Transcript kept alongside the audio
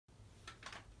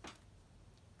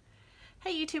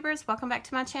Hey YouTubers, welcome back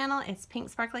to my channel. It's Pink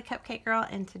Sparkly Cupcake Girl,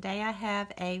 and today I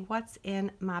have a what's in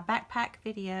my backpack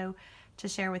video to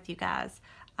share with you guys.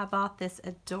 I bought this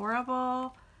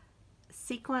adorable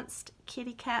sequenced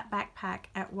kitty cat backpack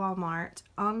at Walmart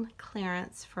on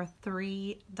clearance for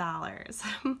 $3.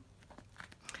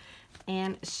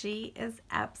 And she is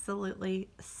absolutely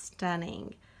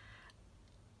stunning.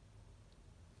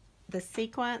 The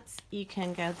sequence, you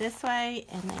can go this way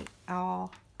and they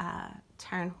all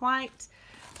turn white,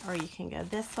 or you can go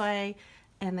this way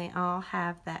and they all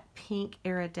have that pink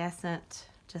iridescent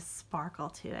just sparkle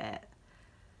to it.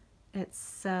 It's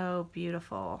so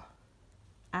beautiful.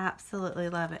 Absolutely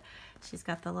love it. She's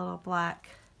got the little black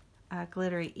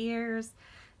glittery ears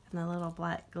and the little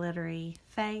black glittery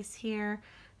face here,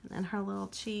 and then her little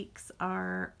cheeks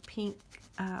are pink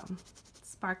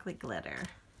sparkly glitter.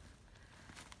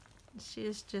 She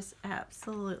is just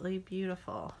absolutely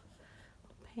beautiful.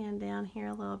 Pan down here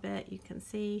a little bit, you can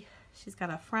see she's got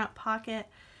a front pocket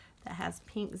that has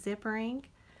pink zippering,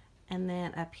 and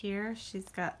then up here she's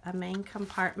got a main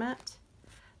compartment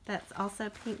that's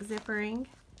also pink zippering,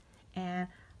 and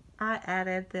I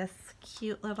added this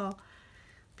cute little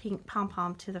pink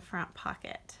pom-pom to the front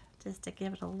pocket just to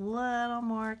give it a little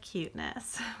more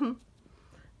cuteness.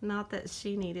 Not that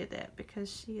she needed it, because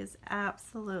she is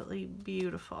absolutely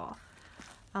beautiful.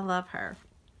 I love her.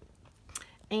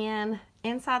 And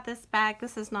inside this bag,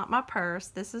 this is not my purse,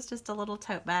 this is just a little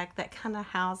tote bag that kind of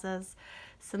houses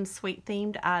some sweet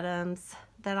themed items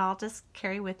that I'll just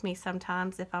carry with me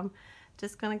sometimes if I'm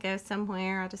just going to go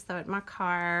somewhere. I just throw it in my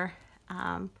car.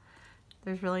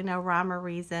 There's really no rhyme or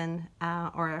reason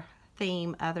or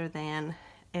theme other than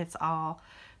it's all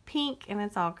pink and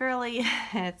it's all girly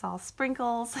and it's all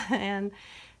sprinkles and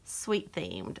sweet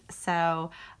themed. So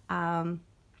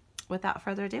without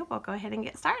further ado, we'll go ahead and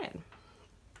get started.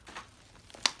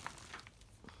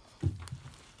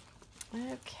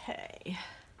 Okay,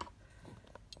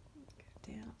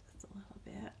 go down just a little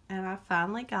bit, and I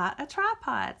finally got a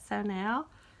tripod, so now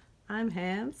I'm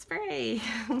hands-free.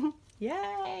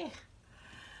 Yay!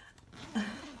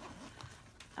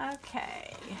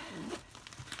 Okay,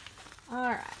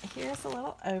 all right, here's a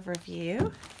little overview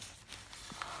of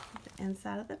the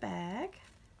inside of the bag.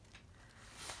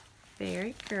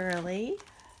 Very girly.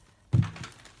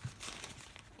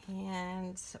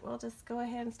 And we'll just go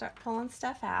ahead and start pulling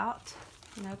stuff out,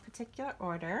 no particular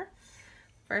order.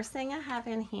 First thing I have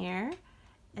in here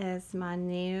is my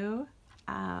new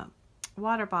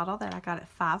water bottle that I got at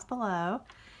Five Below.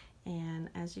 And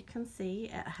as you can see,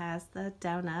 it has the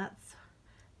donuts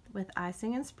with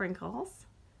icing and sprinkles,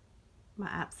 my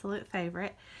absolute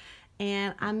favorite.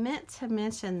 And I meant to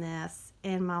mention this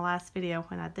in my last video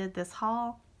when I did this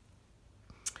haul.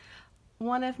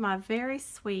 One of my very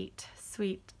sweet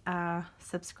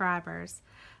subscribers,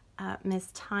 Miss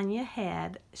Tanya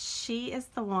Head, she is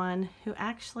the one who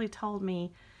actually told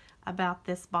me about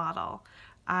this bottle.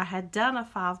 I had done a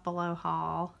Five Below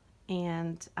haul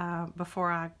and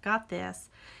before I got this,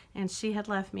 and she had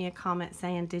left me a comment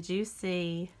saying, did you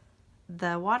see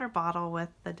the water bottle with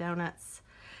the donuts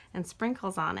and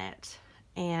sprinkles on it?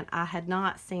 And I had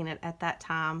not seen it at that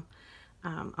time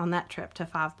on that trip to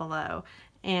Five Below.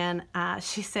 And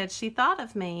she said she thought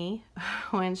of me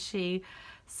when she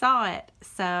saw it.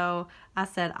 So I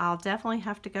said, I'll definitely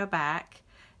have to go back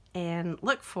and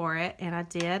look for it. And I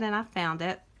did, and I found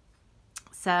it.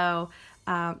 So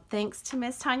thanks to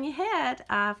Miss Tanya Head,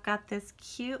 I've got this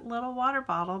cute little water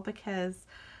bottle because,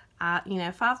 you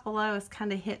know, Five Below is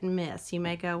kind of hit and miss. You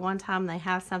may go one time they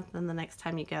have something, the next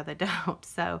time you go they don't.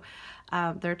 So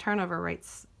their turnover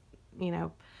rate's, you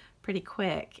know, pretty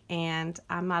quick, and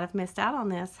I might have missed out on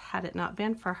this had it not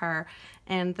been for her.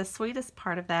 And the sweetest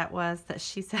part of that was that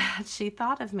she said she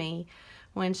thought of me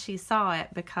when she saw it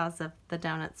because of the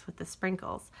donuts with the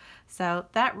sprinkles. So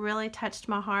that really touched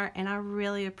my heart, and I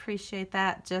really appreciate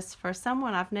that, just for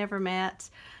someone I've never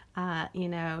met, you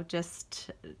know,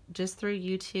 just through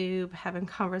YouTube, having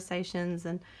conversations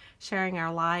and sharing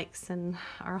our likes and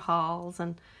our hauls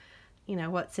and, you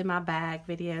know, what's in my bag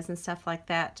videos and stuff like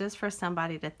that. Just for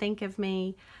somebody to think of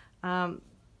me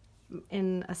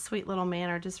in a sweet little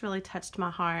manner just really touched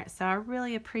my heart. So I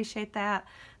really appreciate that.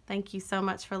 Thank you so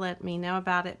much for letting me know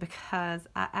about it, because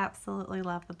I absolutely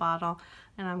love the bottle,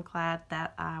 and I'm glad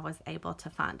that I was able to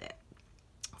find it.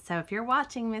 So if you're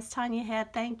watching, Miss Tanya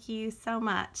Head, thank you so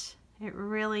much. It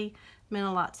really meant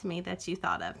a lot to me that you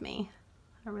thought of me.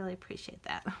 I really appreciate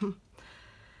that.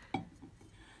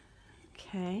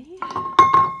 Okay,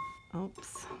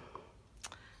 oops,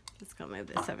 just gonna move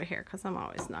this over here because I'm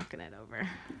always knocking it over.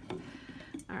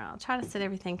 All right, I'll try to set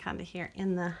everything kind of here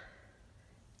in the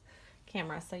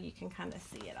camera so you can kind of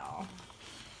see it all.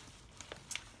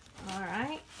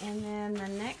 Alright, and then the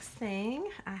next thing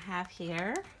I have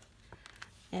here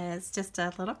is just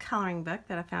a little coloring book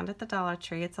that I found at the Dollar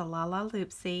Tree. It's a La La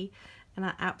Loopsy, and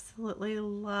I absolutely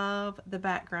love the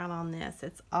background on this.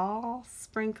 It's all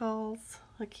sprinkles.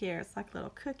 Look here, it's like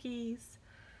little cookies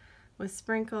with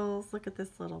sprinkles. Look at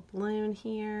this little balloon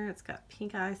here. It's got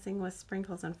pink icing with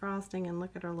sprinkles and frosting, and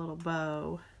look at her little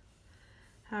bow.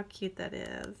 How cute that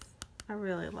is. I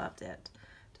really loved it.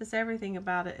 Just everything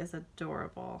about it is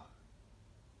adorable.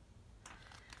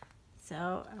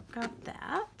 So I've got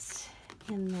that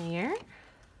in there.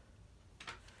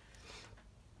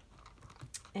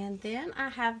 And then I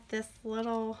have this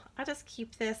little, I just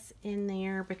keep this in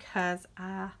there because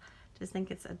I just think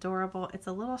it's adorable. It's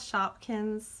a little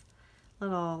Shopkins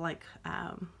little like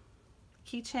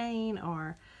keychain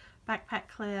or backpack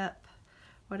clip,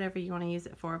 whatever you want to use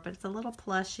it for, but it's a little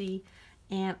plushie,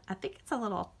 and I think it's a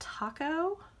little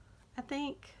taco. I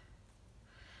think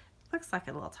looks like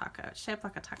a little taco. It's shaped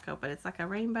like a taco, but it's like a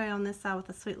rainbow on this side with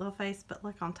a sweet little face, but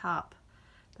look on top.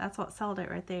 That's what sold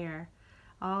it right there.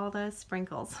 All those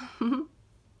sprinkles.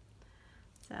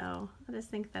 So I just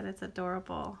think that it's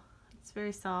adorable. It's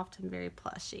very soft and very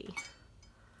plushy.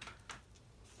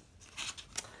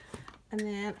 And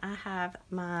then I have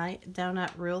my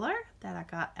donut ruler that I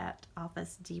got at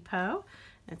Office Depot.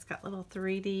 It's got little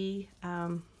 3D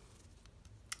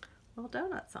little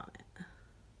donuts on it.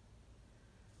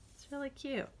 It's really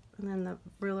cute. And then the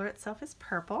ruler itself is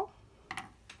purple.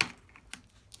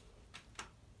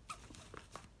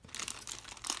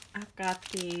 I've got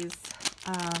these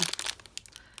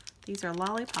are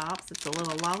lollipops. It's a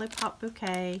little lollipop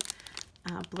bouquet,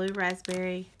 blue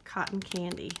raspberry cotton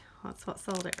candy. That's what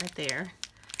sold it right there.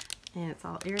 And it's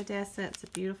all iridescent. It's a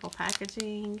beautiful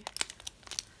packaging.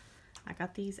 I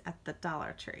got these at the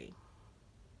Dollar Tree.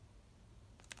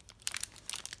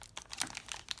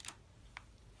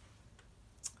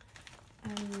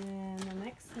 And then the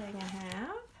next thing I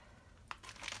have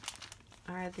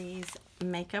are these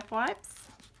makeup wipes.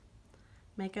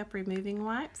 Makeup removing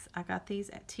wipes. I got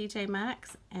these at TJ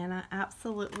Maxx, and I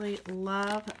absolutely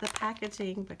love the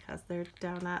packaging because they're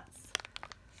donuts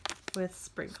with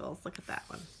sprinkles. Look at that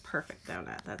one. Perfect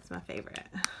donut. That's my favorite.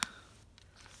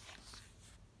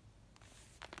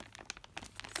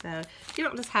 So you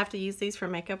don't just have to use these for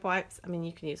makeup wipes. I mean,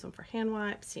 you can use them for hand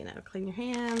wipes, you know, clean your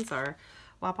hands or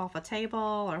wipe off a table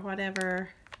or whatever.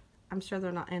 I'm sure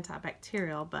they're not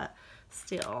antibacterial, but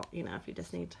still, you know, if you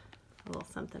just need a little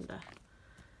something to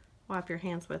wipe your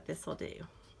hands with, this will do.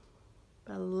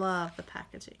 But I love the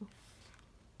packaging.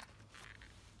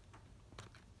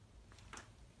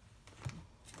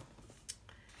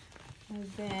 And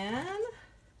then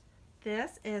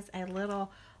this is a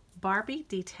little Barbie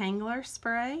detangler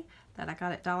spray that I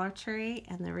got at Dollar Tree,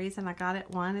 and the reason I got it,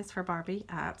 one, is for Barbie.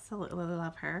 I absolutely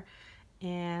love her,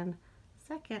 and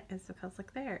second is because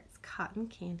look there, it's cotton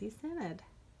candy scented.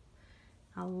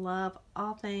 I love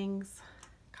all things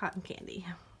cotton candy.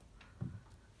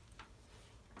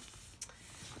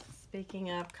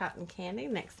 Speaking of cotton candy,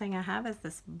 next thing I have is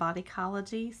this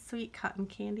Bodycology Sweet Cotton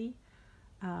Candy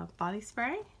body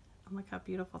spray. And look how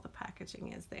beautiful the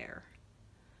packaging is there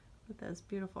with those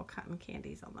beautiful cotton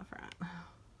candies on the front.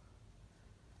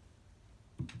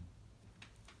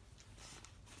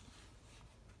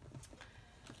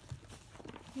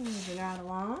 Moving right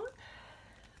along,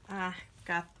 I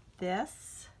got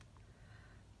this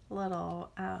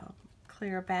little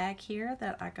clear bag here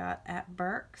that I got at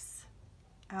Burke's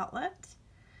Outlet,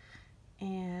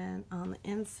 and on the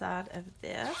inside of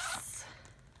this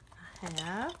I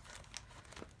have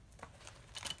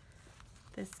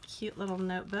this cute little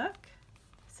notebook.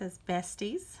 It says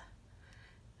Besties.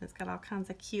 It's got all kinds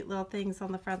of cute little things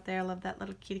on the front there. I love that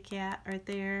little kitty cat right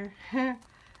there.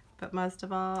 But most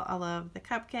of all, I love the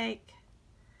cupcake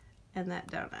and that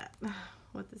donut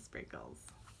with the sprinkles.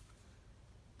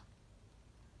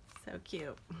 So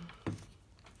cute.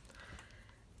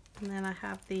 And then I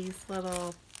have these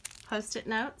little Post-it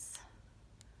notes.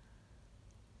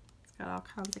 It's got all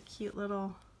kinds of cute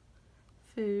little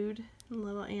food and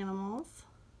little animals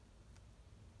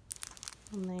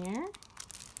on there.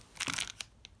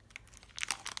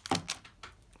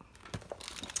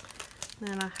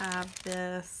 Then I have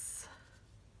this,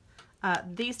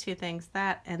 these two things,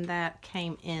 that and that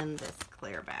came in this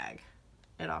clear bag.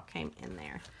 It all came in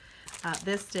there.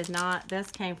 This did not,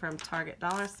 this came from Target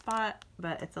Dollar Spot,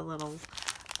 but it's a little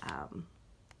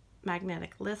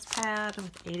magnetic list pad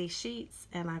with 80 sheets,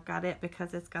 and I've got it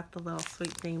because it's got the little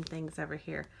sweet theme things over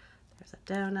here. There's a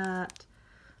donut,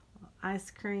 ice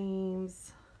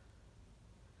creams,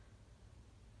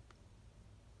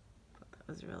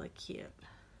 was really cute.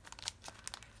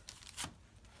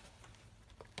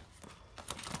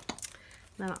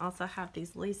 Then I also have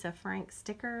these Lisa Frank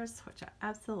stickers, which I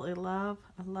absolutely love.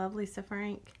 I love Lisa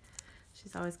Frank.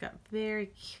 She's always got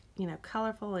very, you know,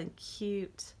 colorful and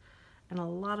cute, and a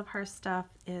lot of her stuff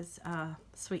is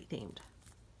sweet themed.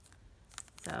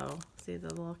 So see the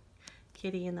little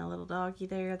kitty and the little doggy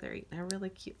there. They're eating a really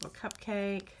cute little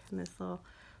cupcake, and this little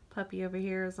puppy over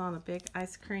here is on a big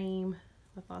ice cream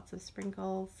with lots of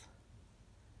sprinkles.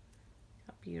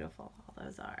 How beautiful all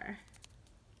those are.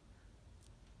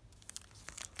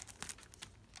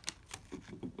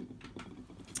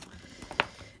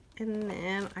 And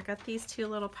then I got these two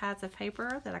little pads of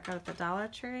paper that I got at the Dollar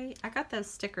Tree. I got those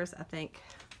stickers, I think.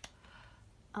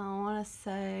 I want to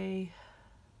say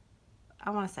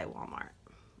Walmart.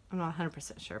 I'm not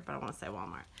 100% sure, but I want to say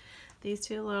Walmart. These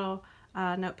two little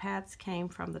notepads came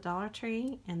from the Dollar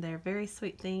Tree, and they're very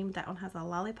sweet themed. That one has a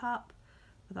lollipop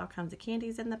with all kinds of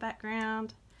candies in the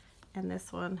background, and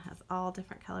this one has all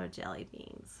different colored jelly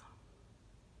beans.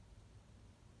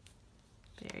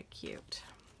 Very cute.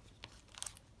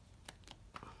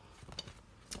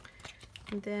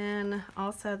 And then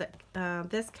also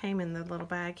this came in the little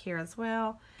bag here as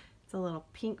well. It's a little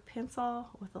pink pencil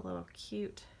with a little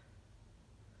cute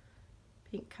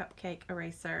pink cupcake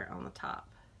eraser on the top.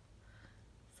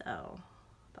 So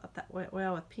I thought that went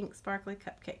well with pink sparkly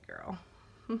cupcake girl.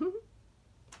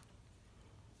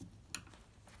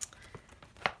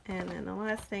 And then the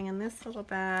last thing in this little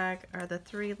bag are the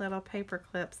 3 little paper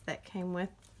clips that came with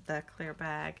the clear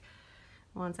bag.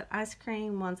 One's an ice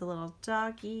cream, one's a little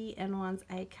doggy, and one's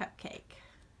a cupcake.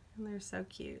 And they're so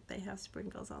cute. They have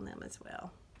sprinkles on them as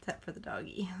well, except for the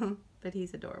doggy, but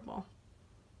he's adorable.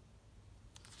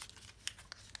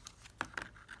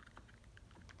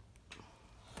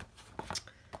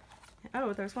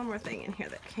 Oh, there's one more thing in here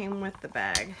that came with the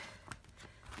bag.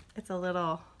 It's a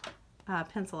little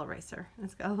pencil eraser.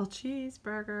 It's got a little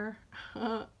cheeseburger.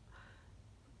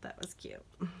 That was cute.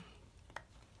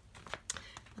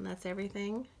 And that's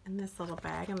everything in this little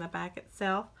bag. And the bag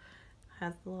itself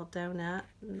has the little donut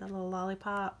and the little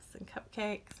lollipops and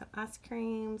cupcakes and ice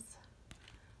creams.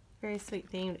 Very sweet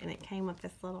themed, and it came with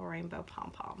this little rainbow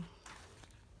pom-pom.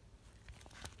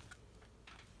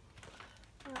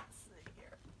 Let's see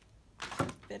here.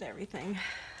 Fit everything.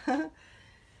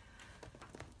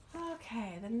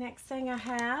 Okay, the next thing I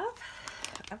have,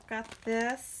 I've got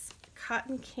this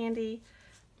cotton candy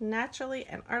naturally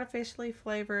and artificially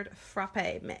flavored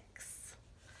frappe mix.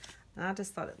 And I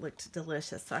just thought it looked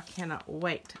delicious, so I cannot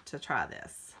wait to try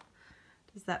this.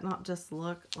 Does that not just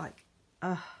look like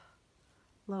a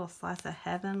little slice of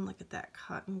heaven? Look at that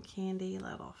cotton candy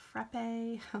little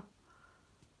frappe.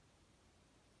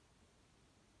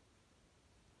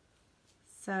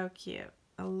 So cute.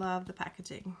 I love the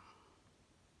packaging.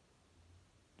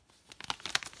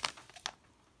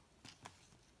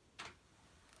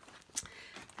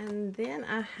 And then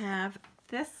I have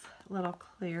this little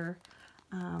clear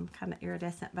kind of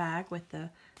iridescent bag with the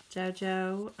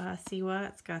JoJo Siwa.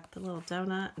 It's got the little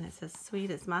donut, and it says sweet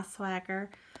is my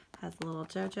swagger. Has a little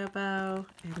JoJo bow,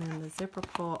 and then the zipper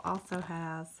pull also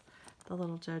has the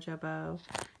little JoJo bow,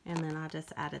 and then I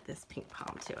just added this pink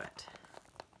pom to it.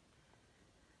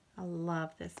 I love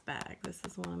this bag. This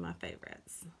is one of my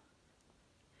favorites.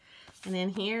 And then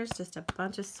here's just a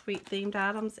bunch of sweet themed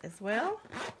items as well.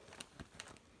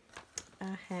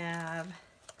 I have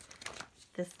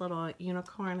this little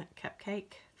unicorn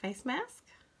cupcake face mask.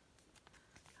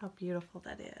 How beautiful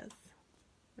that is.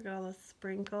 Look at all the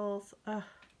sprinkles. Oh,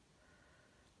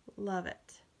 love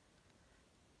it.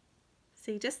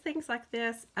 See, just things like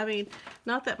this. I mean,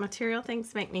 not that material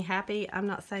things make me happy. I'm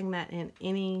not saying that in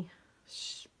any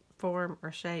form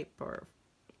or shape or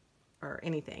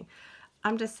anything.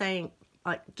 I'm just saying,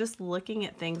 like, just looking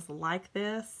at things like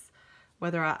this,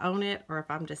 whether I own it or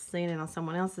if I'm just seeing it on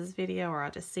someone else's video or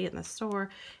I just see it in the store,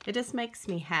 it just makes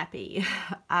me happy.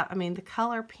 I mean, the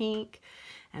color pink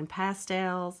and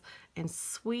pastels and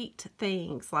sweet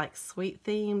things like sweet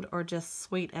themed or just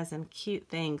sweet as in cute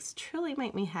things truly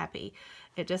make me happy.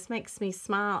 It just makes me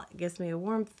smile. It gives me a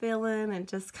warm feeling and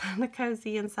just kind of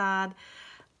cozy inside.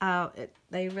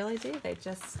 They really do. They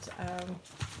just,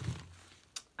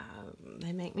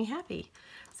 they make me happy.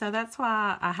 So that's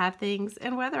why I have things,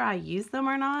 and whether I use them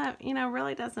or not, you know,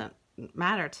 really doesn't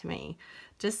matter to me.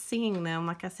 Just seeing them,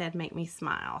 like I said, make me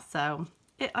smile. So,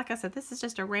 like I said, this is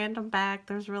just a random bag.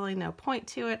 There's really no point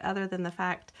to it other than the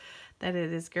fact that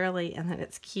it is girly and that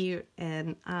it's cute,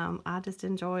 and I just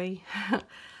enjoy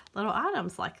little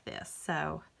items like this.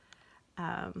 So,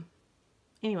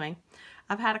 anyway,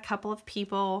 I've had a couple of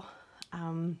people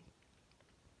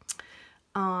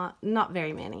Not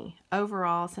very many.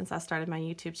 Overall, since I started my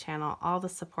YouTube channel, all the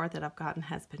support that I've gotten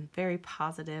has been very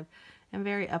positive and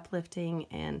very uplifting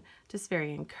and just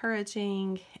very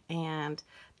encouraging, and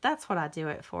that's what I do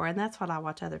it for, and that's what I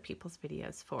watch other people's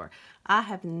videos for. I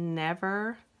have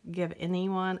never give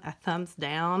anyone a thumbs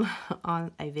down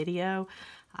on a video.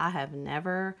 I have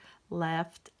never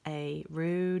left a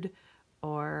rude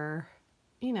or,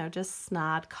 you know, just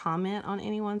snide comment on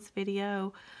anyone's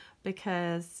video,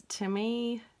 because to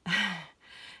me,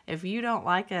 if you don't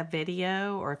like a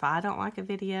video, or if I don't like a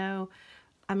video,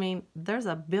 I mean, there's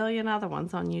a billion other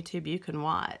ones on YouTube you can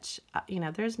watch. You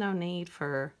know, there's no need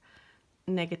for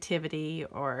negativity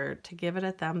or to give it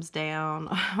a thumbs down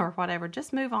or whatever.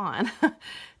 Just move on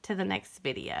to the next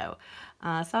video.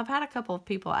 So I've had a couple of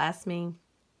people ask me,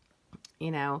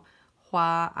 you know,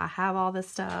 why I have all this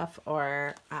stuff,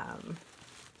 or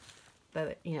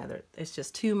that, you know, it's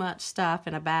just too much stuff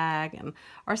in a bag, and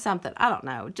or something. I don't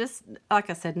know. Just like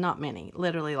I said, not many.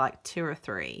 Literally like 2 or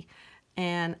 3.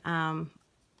 And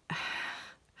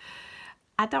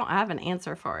I don't have an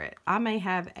answer for it. I may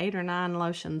have 8 or 9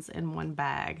 lotions in one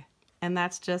bag, and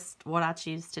that's just what I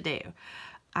choose to do.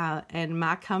 And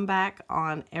my comeback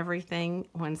on everything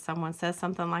when someone says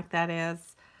something like that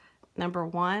is, number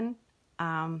 1,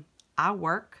 I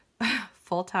work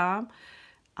full time.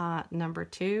 Number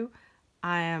 2,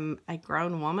 I am a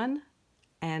grown woman.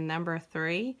 And number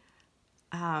 3,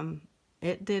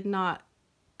 it did not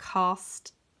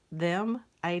cost them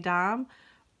a dime,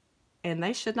 and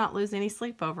they should not lose any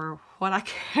sleep over what I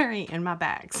carry in my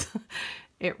bags.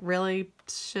 It really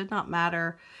should not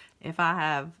matter if I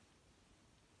have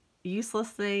useless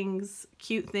things,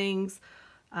 cute things,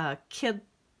 kid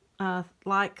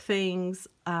like things,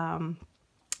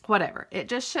 whatever. It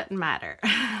just shouldn't matter.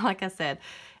 Like I said,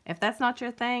 if that's not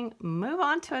your thing, move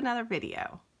on to another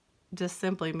video. Just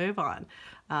simply move on,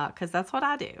 because that's what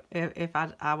I do. If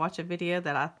I watch a video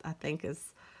that I think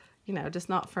is, you know, just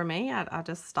not for me, I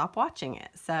just stop watching it.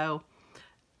 So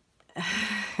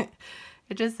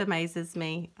it just amazes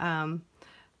me,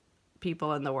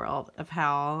 people in the world, of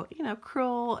how, you know,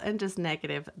 cruel and just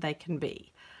negative they can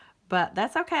be. But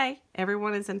that's okay.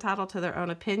 Everyone is entitled to their own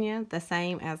opinion, the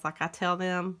same as, like I tell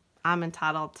them, I'm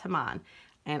entitled to mine.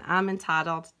 And I'm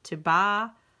entitled to buy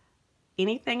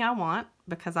anything I want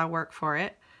because I work for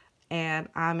it. And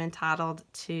I'm entitled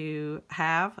to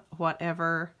have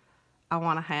whatever I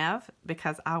want to have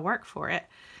because I work for it.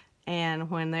 And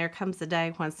when there comes a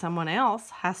day when someone else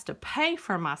has to pay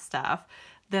for my stuff,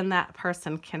 then that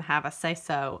person can have a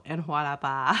say-so in what I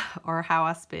buy or how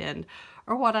I spend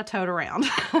or what I tote around.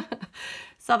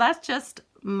 So that's just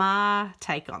my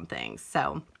take on things.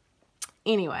 So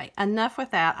anyway, enough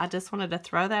with that. I just wanted to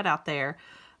throw that out there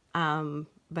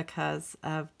because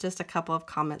of just a couple of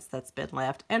comments that's been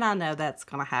left. And I know that's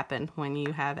going to happen when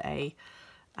you have a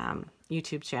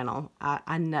YouTube channel.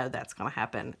 I know that's going to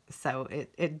happen. So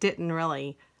it didn't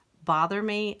really bother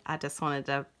me. I just wanted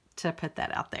to put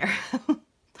that out there.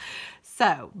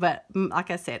 So, but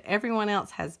like I said, everyone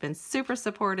else has been super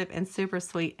supportive and super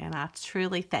sweet, and I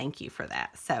truly thank you for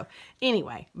that. So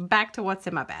anyway, back to what's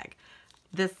in my bag.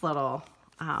 This little,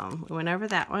 we went over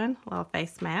that one, little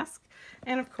face mask.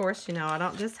 And of course, you know, I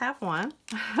don't just have one.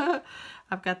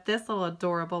 I've got this little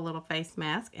adorable little face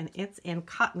mask, and it's in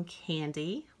cotton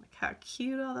candy. Look how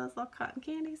cute all those little cotton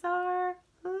candies are.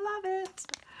 Love it.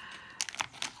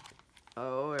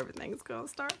 Oh, everything's gonna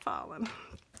start falling.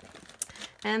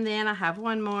 And then I have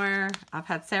one more. I've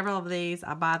had several of these.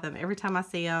 I buy them every time I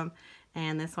see them.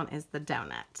 And this one is the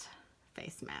donut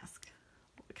face mask.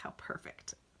 Look how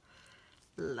perfect.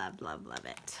 Love, love, love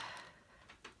it.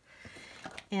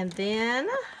 And then,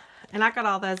 and I got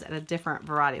all those at a different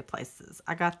variety of places.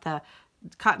 I got the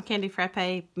cotton candy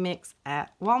frappe mix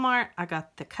at Walmart. I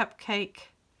got the cupcake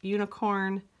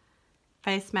unicorn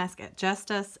face mask at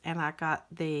Justice. And I got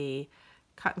the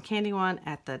cotton candy one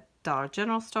at the Dollar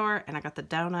General store, and I got the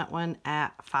donut one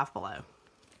at Five Below.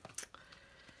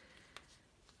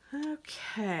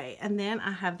 Okay, and then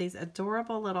I have these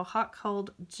adorable little hot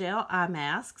cold gel eye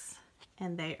masks,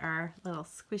 and they are little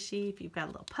squishy. If you've got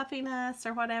a little puffiness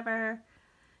or whatever,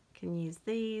 you can use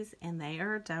these, and they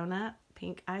are donut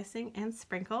pink icing and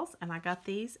sprinkles, and I got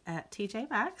these at TJ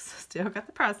Maxx. Still got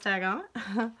the price tag on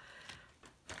it.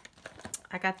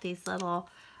 I got these little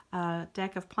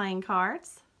deck of playing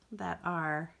cards that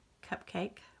are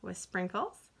cupcake with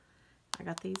sprinkles. I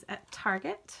got these at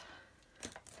Target.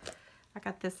 I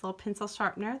got this little pencil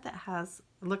sharpener that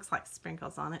looks like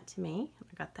sprinkles on it to me.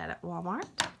 I got that at Walmart.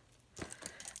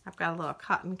 I've got a little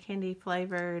cotton candy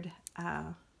flavored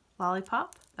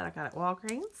lollipop that I got at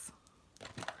Walgreens.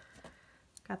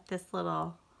 Got this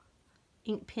little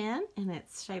ink pen, and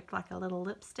it's shaped like a little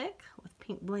lipstick with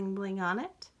pink bling bling on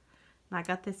it. And I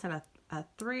got this in a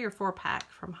 3 or 4 pack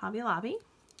from Hobby Lobby.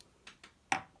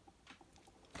 Got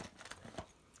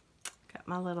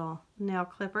my little nail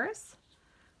clippers,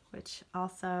 which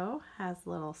also has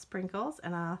little sprinkles,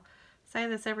 and I say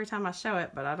this every time I show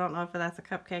it, but I don't know if that's a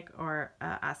cupcake or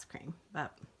ice cream,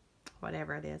 but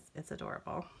whatever it is, it's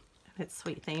adorable. It's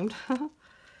sweet themed.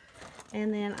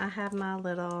 And then I have my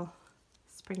little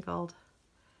sprinkled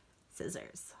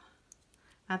scissors.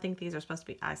 I think these are supposed to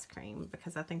be ice cream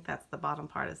because I think that's the bottom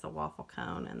part is the waffle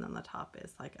cone, and then the top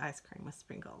is like ice cream with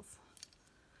sprinkles.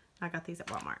 I got these at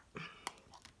Walmart.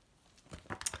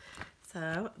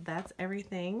 So that's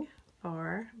everything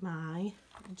for my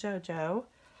JoJo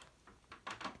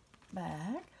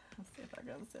bag. Let's see if I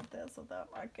can zip this without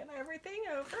marking everything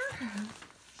over.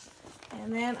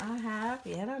 And then I have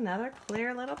yet another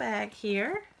clear little bag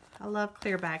here. I love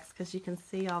clear bags because you can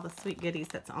see all the sweet goodies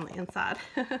that's on the inside.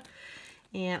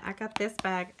 And I got this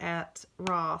bag at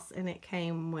Ross, and it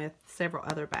came with several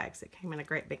other bags. It came in a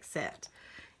great big set.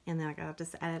 And then I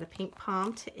just added a pink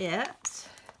pom to it.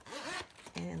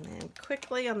 And then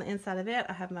quickly on the inside of it,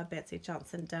 I have my Betsy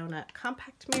Johnson Donut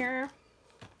compact mirror.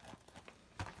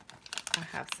 I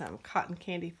have some cotton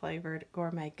candy flavored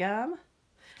gourmet gum.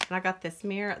 And I got this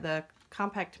mirror, the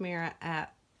compact mirror,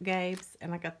 at Gabe's,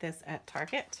 and I got this at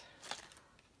Target.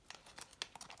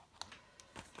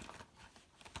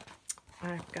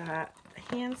 I've got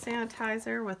a hand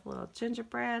sanitizer with little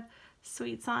gingerbread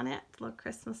sweets on it, little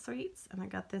Christmas sweets, and I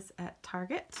got this at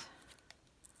Target.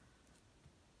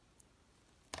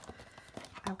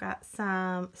 I've got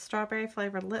some strawberry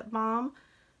flavored lip balm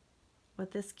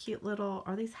with this cute little,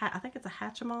 or these, I think it's a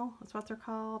Hatchimal, that's what they're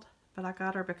called. But I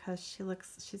got her because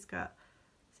she's got,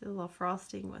 see the little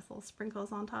frosting with little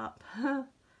sprinkles on top. Thought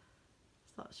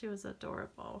she was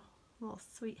adorable. Little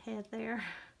sweet head there.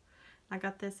 I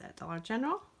got this at Dollar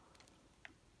General.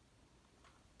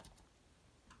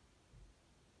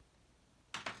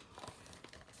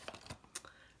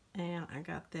 And I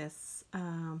got this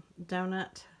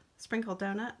sprinkle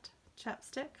donut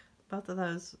chapstick. Both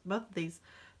of these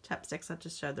chapsticks I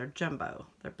just showed, they're jumbo.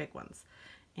 They're big ones.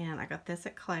 And I got this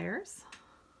at Claire's.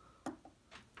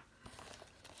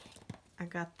 I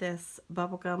got this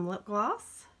bubblegum lip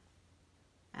gloss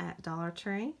at Dollar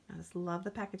Tree. I just love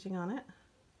the packaging on it.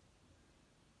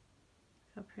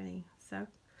 So pretty. So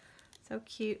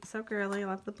cute. So girly. I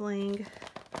love the bling.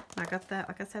 I got that,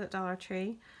 like I said, at Dollar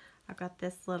Tree. I got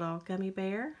this little gummy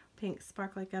bear, pink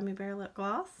sparkly gummy bear lip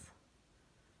gloss.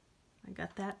 I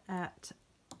got that at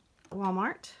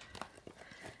Walmart.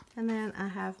 And then I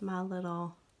have my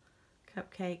little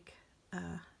cupcake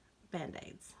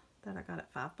Band-Aids that I got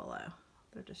at Five Below.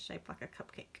 They're just shaped like a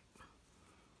cupcake.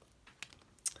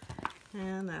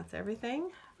 And that's everything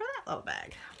for that little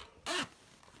bag.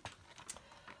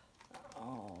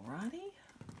 Alrighty.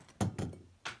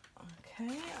 Okay,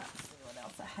 let's see what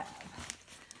else I have.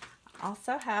 I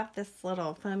also have this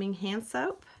little foaming hand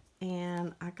soap,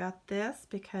 and I got this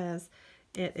because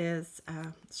it is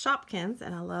Shopkins,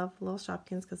 and I love little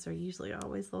Shopkins because they're usually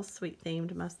always a little sweet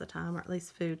themed most of the time, or at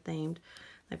least food themed.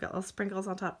 They've got little sprinkles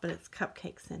on top, but it's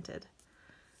cupcake scented.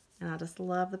 And I just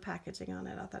love the packaging on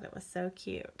it. I thought it was so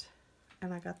cute.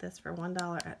 And I got this for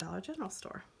 $1 at Dollar General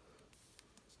store.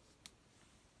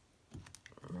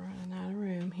 I'm running out of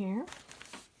room here.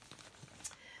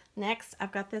 Next,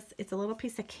 I've got this. It's a little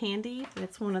piece of candy.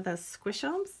 It's one of those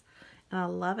Squish'ems. And I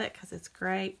love it because it's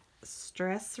great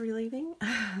stress relieving.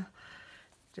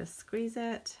 Just squeeze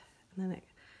it, and then it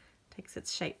takes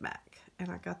its shape back. And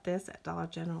I got this at Dollar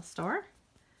General store.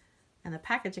 And the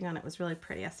packaging on it was really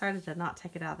pretty. I started to not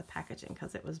take it out of the packaging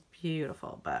because it was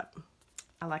beautiful, but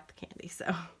I like the candy,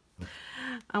 so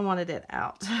I wanted it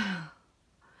out.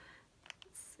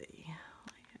 Let's see,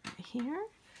 right here.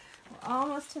 We're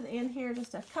almost to the end here.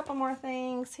 Just a couple more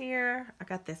things here. I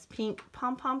got this pink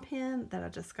pom-pom pin that I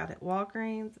just got at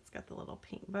Walgreens. It's got the little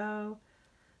pink bow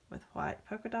with white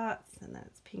polka dots, and then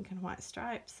it's pink and white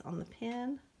stripes on the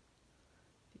pin.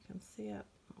 If you can see it,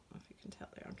 I don't know if you can tell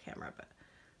there on camera, but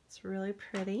it's really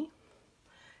pretty,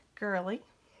 girly.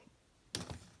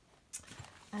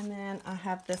 And then I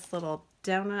have this little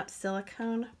donut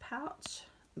silicone pouch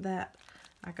that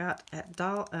I got at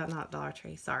not Dollar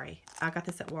Tree, sorry. I got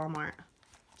this at Walmart.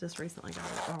 Just recently got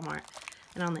it at Walmart.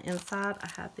 And on the inside, I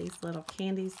have these little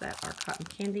candies that are cotton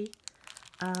candy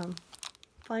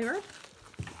flavored.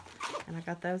 And I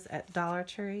got those at Dollar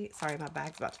Tree. Sorry, my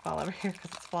bag's about to fall over here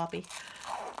because it's floppy.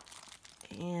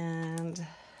 And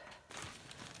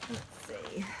let's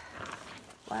see.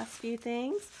 Last few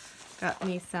things. Got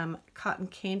me some cotton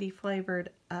candy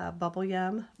flavored bubble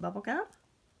gum.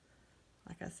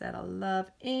 Like I said, I love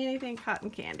anything cotton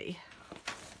candy.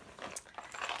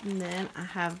 And then I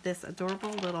have this adorable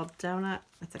little donut.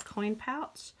 It's a coin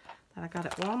pouch that I got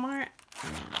at Walmart.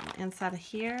 And inside of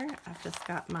here, I've just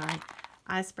got my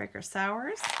Icebreaker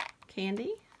Sours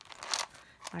candy.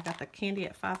 I got the candy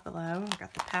at Five Below. I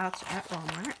got the pouch at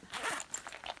Walmart.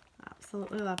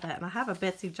 Absolutely love that. And I have a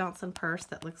Betsy Johnson purse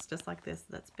that looks just like this.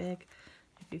 That's big.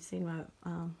 If you've seen my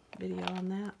video on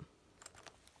that.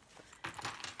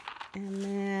 And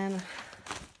then,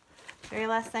 very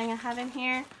last thing I have in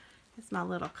here is my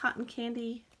little cotton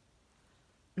candy.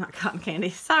 Not cotton candy,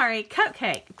 sorry,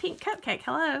 cupcake. Pink cupcake.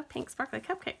 Hello, pink sparkly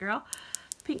cupcake girl.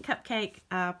 Pink cupcake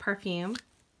perfume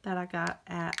that I got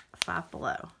at Five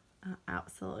Below. I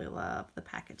absolutely love the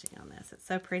packaging on this. It's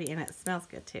so pretty and it smells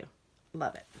good too.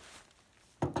 Love it.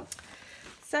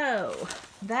 So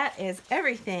that is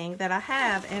everything that I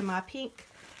have in my pink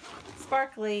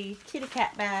sparkly kitty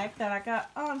cat bag that I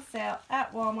got on sale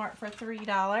at Walmart for $3.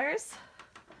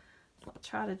 I'll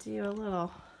try to do a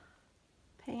little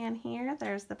pan here.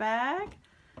 There's the bag.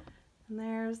 And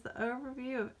there's the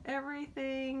overview of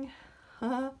everything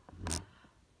that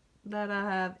I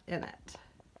have in it.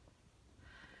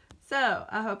 So,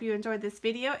 I hope you enjoyed this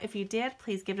video. If you did,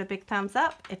 please give it a big thumbs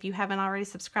up. If you haven't already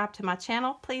subscribed to my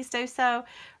channel, please do so.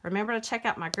 Remember to check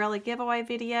out my girly giveaway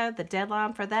video. The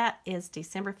deadline for that is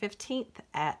December 15th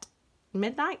at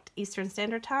midnight Eastern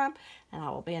Standard Time, and I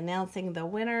will be announcing the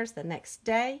winners the next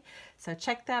day. So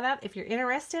check that out if you're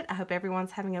interested. I hope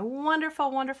everyone's having a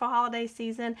wonderful, wonderful holiday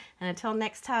season. And until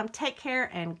next time, take care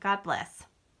and God bless.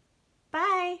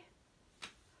 Bye.